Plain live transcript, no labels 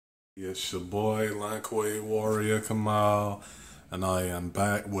It's your boy, Lankway Warrior Kamal, and I am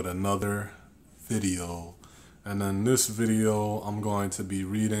back with another video. And in this video, I'm going to be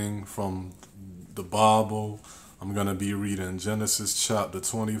reading from the Bible. I'm going to be reading Genesis chapter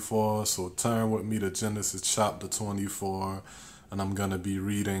 24, so turn with me to Genesis chapter 24, and I'm going to be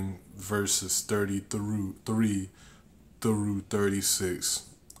reading verses 33 through 36.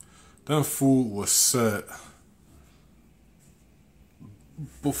 Then food was set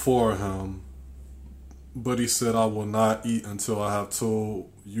before him, but he said, I will not eat until I have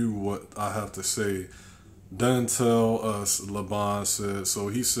told you what I have to say. Then tell us, Laban said. So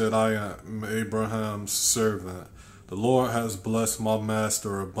he said, I am Abraham's servant. The Lord has blessed my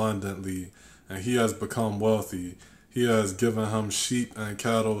master abundantly, and he has become wealthy. He has given him sheep and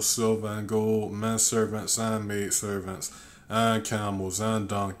cattle, silver and gold, men servants and maid servants, and camels and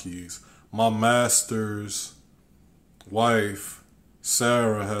donkeys. My master's wife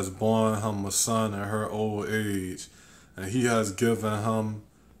Sarah has borne him a son in her old age, and he has given him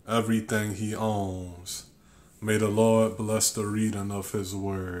everything he owns. May the Lord bless the reading of his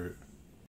word.